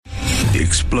The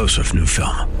explosive new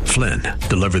film, Flynn,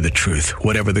 deliver the truth,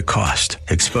 whatever the cost,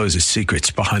 exposes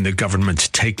secrets behind the government's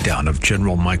takedown of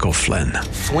General Michael Flynn.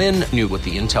 Flynn knew what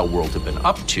the intel world had been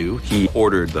up to. He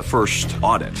ordered the first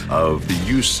audit of the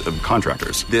use of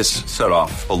contractors. This set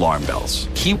off alarm bells.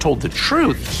 He told the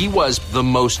truth. He was the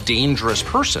most dangerous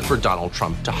person for Donald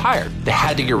Trump to hire. They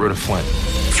had to get rid of Flynn.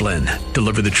 Flynn,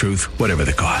 deliver the truth, whatever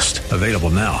the cost. Available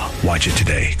now. Watch it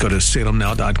today. Go to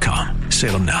salemnow.com.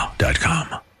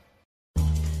 salemnow.com.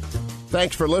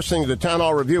 Thanks for listening to the Town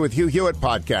Hall Review with Hugh Hewitt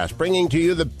podcast, bringing to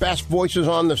you the best voices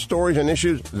on the stories and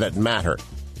issues that matter.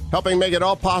 Helping make it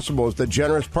all possible is the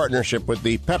generous partnership with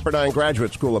the Pepperdine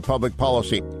Graduate School of Public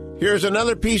Policy. Here's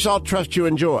another piece I'll trust you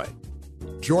enjoy.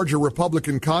 Georgia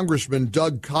Republican Congressman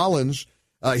Doug Collins,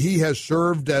 he has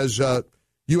served as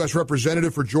U.S.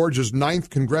 Representative for Georgia's 9th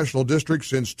Congressional District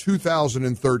since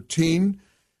 2013.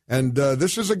 And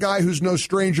this is a guy who's no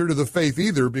stranger to the faith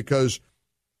either, because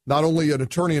not only an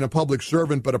attorney and a public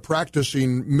servant, but a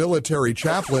practicing military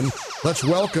chaplain. Let's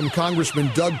welcome Congressman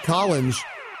Doug Collins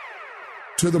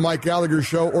to the Mike Gallagher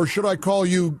Show, or should I call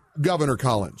you Governor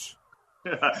Collins?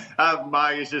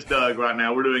 Mike, it's just Doug right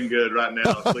now. We're doing good right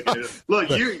now. Look,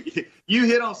 you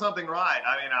hit on something right.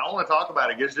 I mean, I want to talk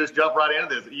about it. Just jump right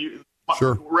into this.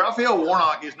 Sure. Raphael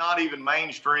Warnock is not even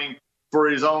mainstream for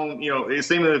his own,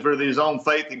 seemingly for his own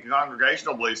faith and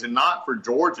congregational beliefs, and not for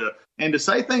Georgia. And to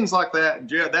say things like that,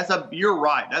 you're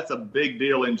right. That's a big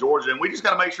deal in Georgia, and we just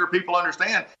got to make sure people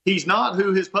understand he's not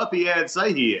who his puppy ads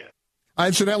say he is.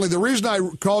 Incidentally, the reason I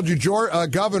called you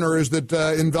Governor is that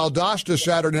in Valdosta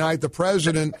Saturday night, the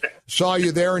president saw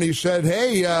you there, and he said,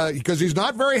 hey, because he's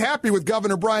not very happy with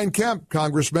Governor Brian Kemp,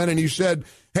 Congressman, and he said,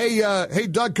 hey,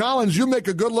 Doug Collins, you make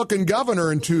a good-looking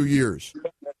governor in 2 years.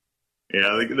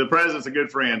 Yeah, the president's a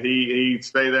good friend. He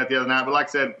stated that the other night. But like I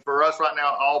said, for us right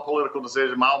now, all political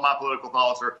decisions, all my political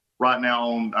thoughts are right now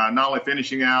on not only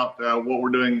finishing out what we're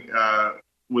doing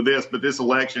with this, but this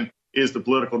election is the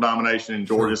political domination in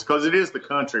Georgia, because it is the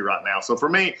country right now. So for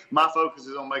me, my focus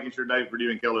is on making sure David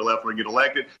Perdue and Kelly Loeffler get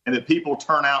elected and that people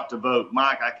turn out to vote.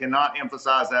 Mike, I cannot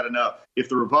emphasize that enough. If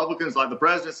the Republicans, like the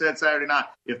president said Saturday night,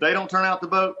 if they don't turn out to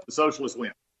vote, the socialists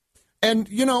win. And,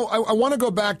 I want to go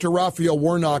back to Raphael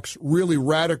Warnock's really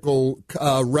radical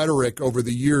rhetoric over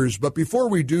the years. But before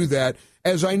we do that,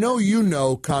 as I know you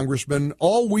know, Congressman,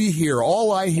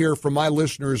 all I hear from my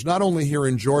listeners, not only here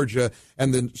in Georgia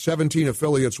and the 17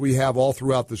 affiliates we have all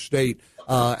throughout the state,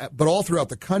 but all throughout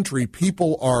the country,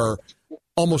 people are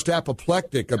almost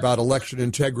apoplectic about election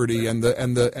integrity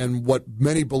and what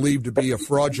many believe to be a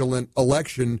fraudulent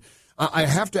election. I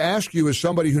have to ask you, as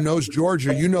somebody who knows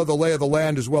Georgia, you know the lay of the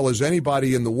land as well as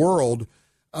anybody in the world.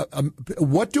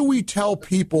 What do you tell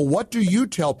people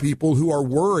who are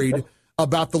worried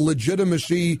about the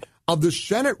legitimacy of the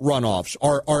Senate runoffs?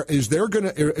 Is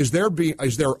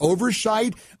there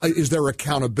oversight? Is there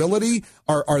accountability?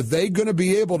 Are they going to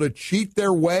be able to cheat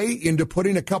their way into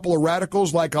putting a couple of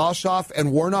radicals like Ossoff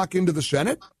and Warnock into the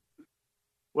Senate?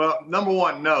 Well, number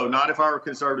one, no, not if our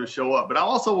conservatives show up. But I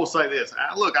also will say this.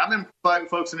 Look, I've been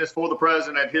focusing this for the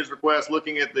president at his request,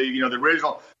 looking at the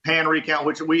original hand recount,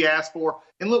 which we asked for.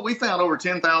 And look, we found over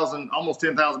 10,000, almost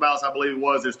 10,000 ballots, I believe it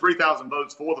was. There's 3,000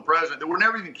 votes for the president that were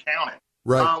never even counted.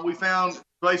 Right. We found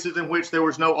places in which there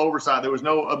was no oversight. There was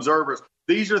no observers.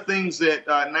 These are things that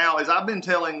now, as I've been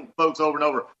telling folks over and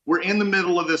over, we're in the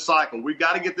middle of this cycle. We've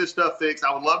got to get this stuff fixed.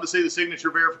 I would love to see the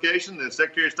signature verification. The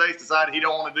Secretary of State decided he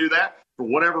don't want to do that for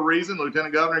whatever reason.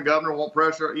 Lieutenant Governor and Governor won't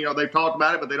pressure. They've talked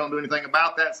about it, but they don't do anything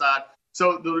about that side.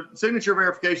 So the signature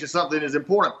verification is something that is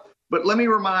important. But let me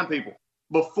remind people,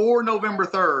 before November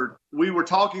 3rd, we were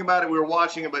talking about it, we were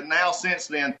watching it, but now since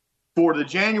then, for the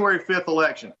January 5th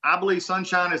election, I believe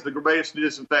sunshine is the greatest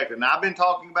disinfectant. And I've been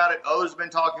talking about it. Others have been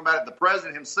talking about it. The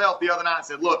president himself the other night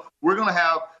said, look, we're going to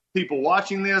have people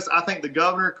watching this. I think the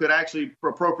governor could actually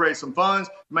appropriate some funds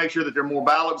to make sure that there are more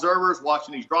ballot observers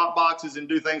watching these drop boxes and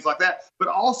do things like that. But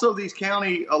also these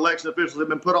county election officials have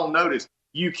been put on notice.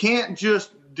 You can't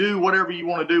just do whatever you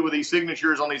want to do with these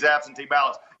signatures on these absentee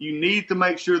ballots. You need to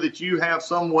make sure that you have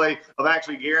some way of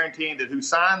actually guaranteeing that who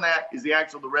signed that is the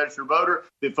registered voter,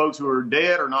 that folks who are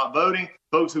dead are not voting,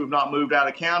 folks who have not moved out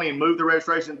of county and moved the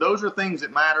registration. Those are things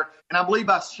that matter. And I believe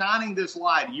by shining this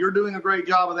light, you're doing a great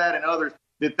job of that, and others,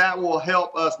 that will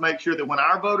help us make sure that when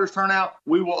our voters turn out,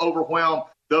 we will overwhelm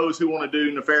those who want to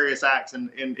do nefarious acts, and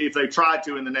if they tried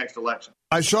to in the next election.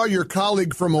 I saw your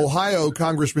colleague from Ohio,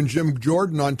 Congressman Jim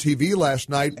Jordan, on TV last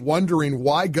night wondering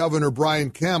why Governor Brian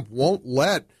Kemp won't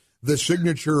let the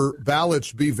signature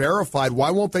ballots be verified.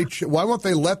 Why won't they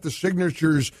let the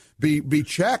signatures be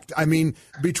checked? I mean,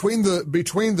 between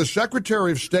the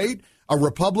Secretary of State, a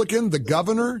Republican, the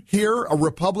governor here, a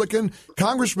Republican.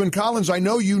 Congressman Collins, I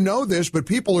know you know this, but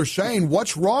people are saying,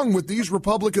 what's wrong with these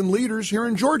Republican leaders here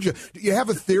in Georgia? Do you have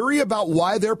a theory about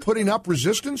why they're putting up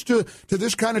resistance to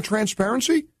this kind of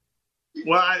transparency?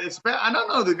 Well, I don't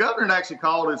know. The governor actually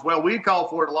called as well. We had called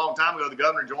for it a long time ago. The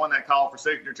governor joined that call for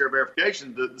signature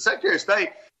verification. The Secretary of State,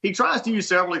 he tries to use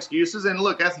several excuses. And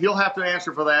look, he'll have to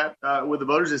answer for that with the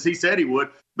voters, as he said he would.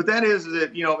 But that is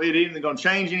that, it isn't going to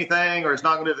change anything, or it's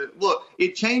not going to. Look,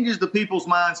 it changes the people's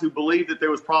minds who believe that there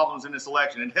was problems in this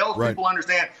election. It helps people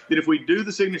understand that if we do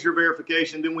the signature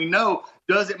verification, then we know,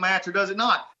 does it match or does it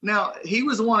not? Now, he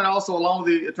was the one that also, along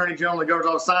with the Attorney General and the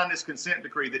Governor's Office, signed this consent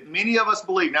decree that many of us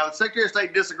believe. Now, the Secretary of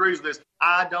State disagrees with this.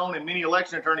 I don't, and many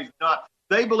election attorneys do not.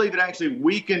 They believe it actually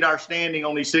weakened our standing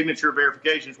on these signature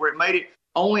verifications, where it made it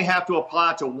only have to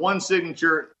apply to one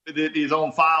signature that is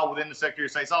on file within the Secretary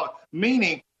of State's office,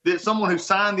 meaning that someone who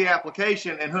signed the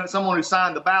application and someone who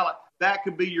signed the ballot, that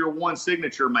could be your one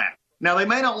signature match. Now, they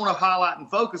may not want to highlight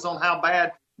and focus on how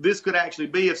bad this could actually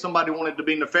be if somebody wanted to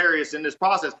be nefarious in this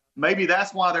process. Maybe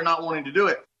that's why they're not wanting to do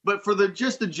it. But for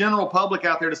just the general public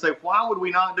out there to say, why would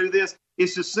we not do this?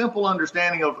 It's just simple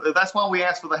understanding of that's why we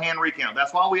ask for the hand recount.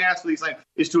 That's why we ask for these things,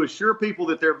 is to assure people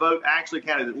that their vote actually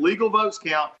counted, that legal votes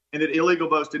count and that illegal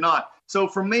votes do not. So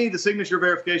for me, the signature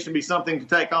verification would be something to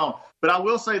take on. But I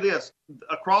will say this,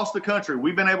 across the country,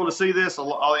 we've been able to see this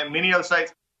in many other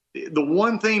states. The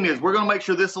one theme is we're going to make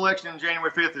sure this election on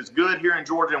January 5th is good here in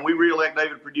Georgia, and we reelect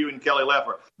David Perdue and Kelly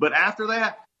Loeffler. But after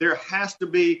that, there has to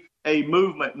be a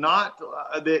movement, not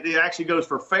that it actually goes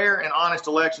for fair and honest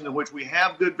elections in which we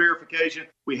have good verification,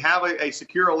 we have a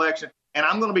secure election. And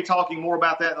I'm going to be talking more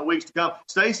about that in the weeks to come.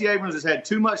 Stacey Abrams has had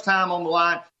too much time on the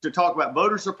line to talk about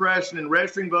voter suppression and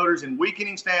registering voters and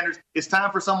weakening standards. It's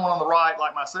time for someone on the right,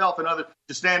 like myself and others,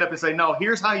 to stand up and say, no,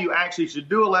 here's how you actually should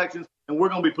do elections, and we're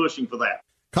going to be pushing for that.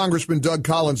 Congressman Doug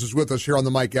Collins is with us here on the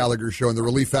Mike Gallagher Show in the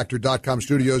ReliefFactor.com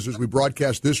studios as we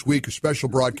broadcast this week, a special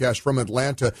broadcast from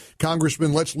Atlanta.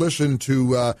 Congressman, let's listen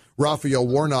to Raphael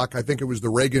Warnock. I think it was the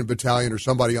Reagan Battalion or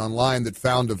somebody online that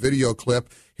found a video clip.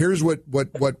 Here's what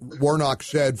Warnock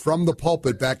said from the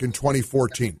pulpit back in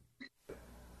 2014.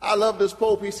 I love this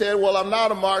Pope. He said, well, I'm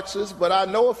not a Marxist, but I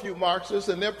know a few Marxists,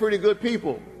 and they're pretty good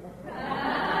people.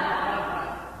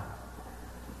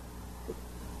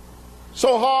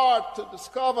 So hard to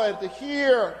discover and to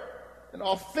hear an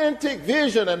authentic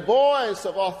vision and voice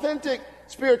of authentic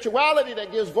spirituality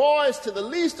that gives voice to the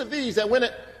least of these. And when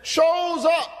it shows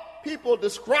up, people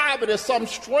describe it as some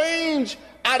strange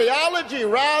ideology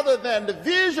rather than the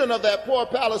vision of that poor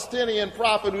Palestinian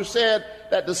prophet who said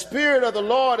that the Spirit of the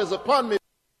Lord is upon me.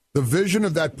 The vision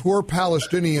of that poor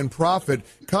Palestinian prophet.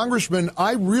 Congressman,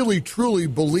 I really, truly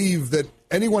believe that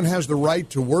anyone has the right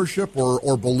to worship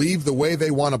or believe the way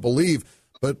they want to believe.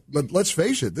 But let's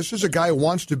face it, this is a guy who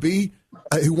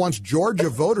wants Georgia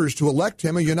voters to elect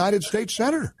him a United States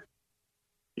senator.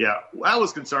 Yeah, that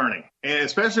was concerning, and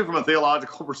especially from a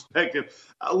theological perspective.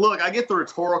 Look, I get the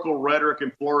rhetorical rhetoric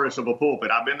and flourish of a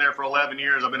pulpit. I've been there for 11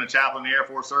 years. I've been a chaplain in the Air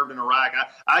Force, served in Iraq.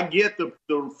 I get the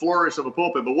flourish of a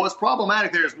pulpit, but what's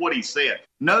problematic there is what he said.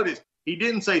 Notice, he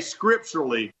didn't say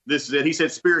scripturally, this is it. He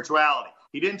said spirituality.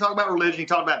 He didn't talk about religion. He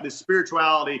talked about this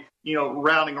spirituality,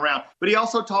 rounding around. But he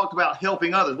also talked about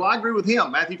helping others. Well, I agree with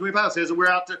him. Matthew 25 says that we're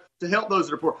out to help those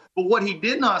that are poor. But what he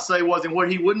did not say was, and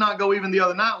what he would not go even the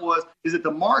other night was, is that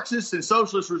the Marxist and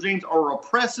socialist regimes are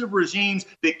oppressive regimes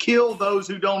that kill those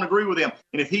who don't agree with him.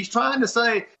 And if he's trying to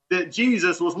say that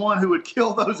Jesus was one who would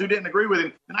kill those who didn't agree with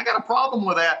him, then I got a problem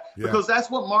with that, because that's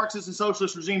what Marxist and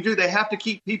socialist regimes do. They have to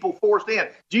keep people forced in.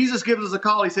 Jesus gives us a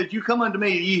call. He said, you come unto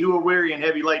me, ye who are weary and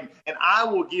heavy laden, and I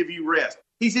will give you rest.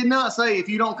 He did not say, if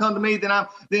you don't come to me, then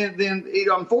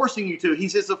I'm forcing you to. He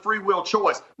says a free will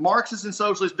choice. Marxists and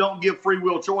socialists don't give free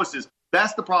will choices.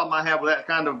 That's the problem I have with that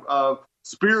kind of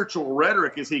spiritual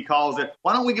rhetoric, as he calls it.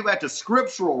 Why don't we get back to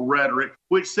scriptural rhetoric,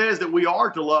 which says that we are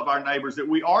to love our neighbors, that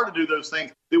we are to do those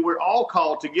things, that we're all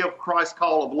called to give Christ's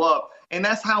call of love. And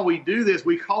that's how we do this.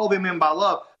 We call them in by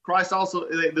love. Christ also,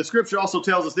 the scripture also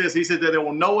tells us this. He said that they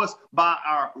will know us by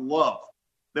our love.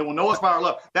 They will know us by our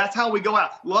love. That's how we go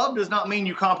out. Love does not mean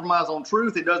you compromise on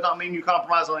truth. It does not mean you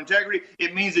compromise on integrity.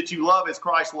 It means that you love as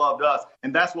Christ loved us.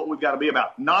 And that's what we've got to be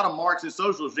about. Not a Marxist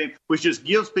socialist regime, which just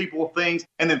gives people things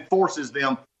and then forces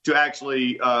them to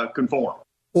actually conform.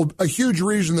 Well, a huge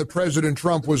reason that President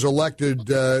Trump was elected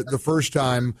the first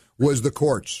time was the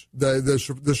courts,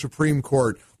 the Supreme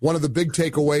Court. One of the big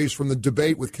takeaways from the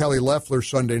debate with Kelly Loeffler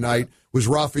Sunday night was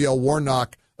Raphael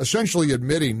Warnock essentially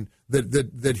admitting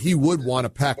that he would want to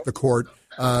pack the court.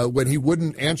 when he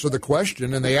wouldn't answer the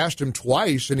question, and they asked him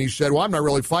twice, and he said, "Well, I'm not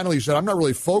really." Finally, he said, "I'm not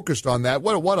really focused on that."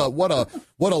 What a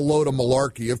load of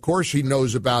malarkey! Of course, he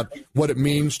knows about what it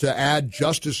means to add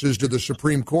justices to the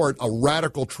Supreme Court, a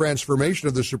radical transformation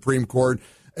of the Supreme Court.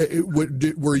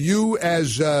 Were you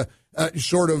as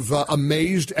sort of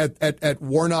amazed at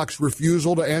Warnock's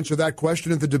refusal to answer that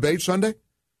question at the debate Sunday?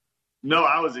 No,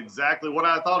 I was exactly what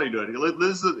I thought he'd do.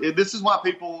 This is why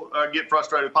people get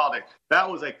frustrated with politics. That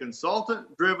was a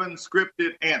consultant-driven,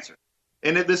 scripted answer.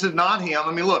 And this is not him.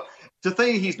 I mean, look, to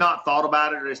think he's not thought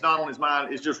about it or it's not on his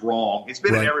mind is just wrong. It's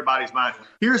been in everybody's mind.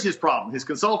 Here's his problem. His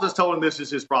consultants told him this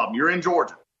is his problem. You're in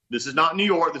Georgia. This is not New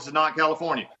York. This is not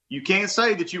California. You can't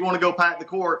say that you want to go pack the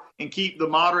court and keep the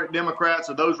moderate Democrats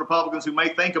or those Republicans who may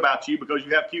think about you because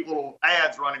you have cute little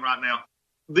ads running right now.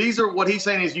 These are what he's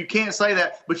saying is you can't say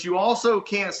that, but you also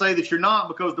can't say that you're not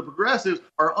because the progressives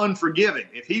are unforgiving.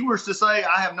 If he was to say,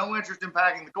 I have no interest in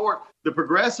packing the court, the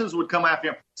progressives would come after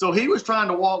him. So he was trying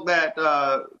to walk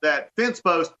that fence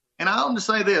post. And I'll just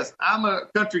say this. I'm a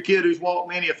country kid who's walked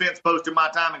many a fence post in my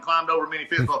time and climbed over many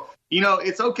fence posts. You know,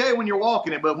 it's okay when you're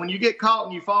walking it, but when you get caught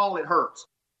and you fall, it hurts.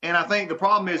 And I think the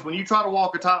problem is when you try to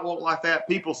walk a tightrope like that,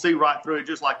 people see right through it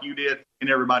just like you did and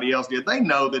everybody else did. They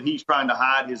know that he's trying to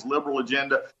hide his liberal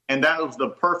agenda, and that was the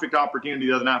perfect opportunity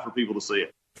the other night for people to see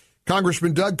it.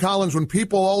 Congressman Doug Collins, when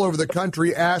people all over the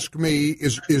country ask me,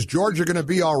 is Georgia going to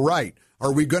be all right?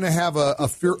 Are we going to have a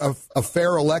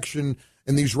fair election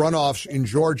in these runoffs in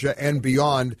Georgia and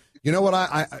beyond? You know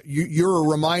what? You're a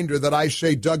reminder that I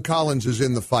say Doug Collins is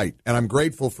in the fight, and I'm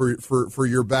grateful for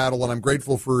your battle, and I'm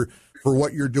grateful for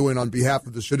what you're doing on behalf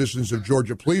of the citizens of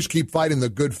Georgia. Please keep fighting the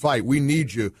good fight. We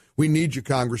need you. We need you,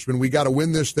 Congressman. We got to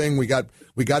win this thing. We got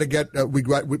to get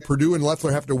Purdue and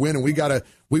Loeffler have to win, and we've got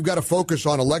to focus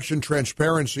on election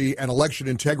transparency and election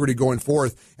integrity going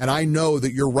forth. And I know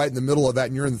that you're right in the middle of that,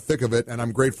 and you're in the thick of it, and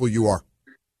I'm grateful you are.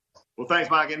 Well, thanks,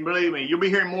 Mike. And believe me, you'll be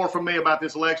hearing more from me about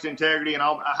this election integrity and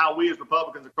how we as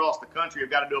Republicans across the country have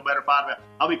got to do a better fight about it.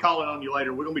 I'll be calling on you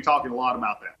later. We're going to be talking a lot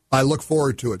about that. I look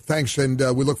forward to it. Thanks, and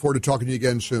we look forward to talking to you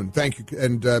again soon. Thank you,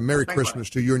 and Merry Christmas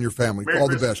to you and your family. All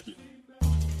the best.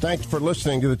 Thanks for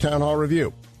listening to the Town Hall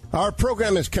Review. Our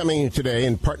program is coming today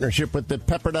in partnership with the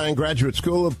Pepperdine Graduate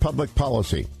School of Public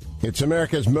Policy. It's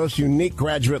America's most unique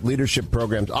graduate leadership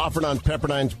programs offered on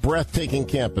Pepperdine's breathtaking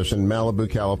campus in Malibu,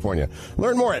 California.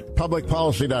 Learn more at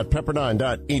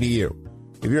publicpolicy.pepperdine.edu.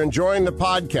 If you're enjoying the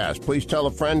podcast, please tell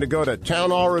a friend to go to Town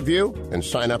Hall Review and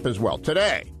sign up as well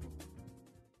today.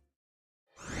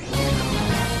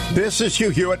 This is Hugh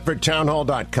Hewitt for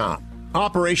townhall.com.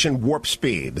 Operation Warp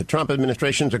Speed, the Trump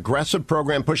administration's aggressive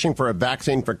program pushing for a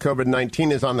vaccine for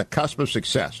COVID-19, is on the cusp of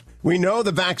success. We know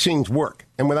the vaccines work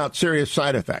and without serious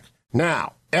side effects.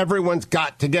 Now, everyone's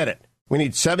got to get it. We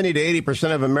need 70 to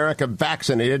 80% of America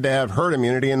vaccinated to have herd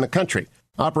immunity in the country.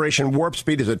 Operation Warp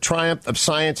Speed is a triumph of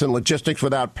science and logistics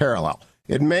without parallel.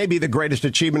 It may be the greatest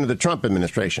achievement of the Trump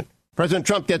administration. President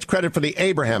Trump gets credit for the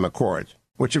Abraham Accords,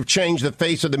 which have changed the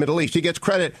face of the Middle East. He gets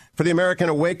credit for the American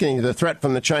awakening to the threat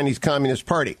from the Chinese Communist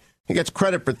Party. He gets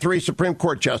credit for 3 Supreme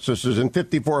Court justices and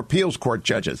 54 appeals court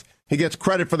judges. He gets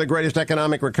credit for the greatest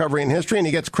economic recovery in history, and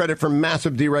he gets credit for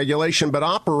massive deregulation. But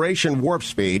Operation Warp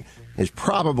Speed is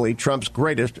probably Trump's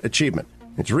greatest achievement.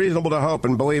 It's reasonable to hope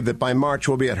and believe that by March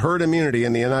we'll be at herd immunity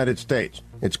in the United States.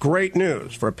 It's great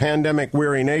news for a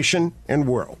pandemic-weary nation and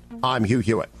world. I'm Hugh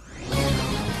Hewitt.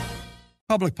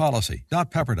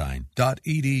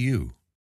 Publicpolicy.pepperdine.edu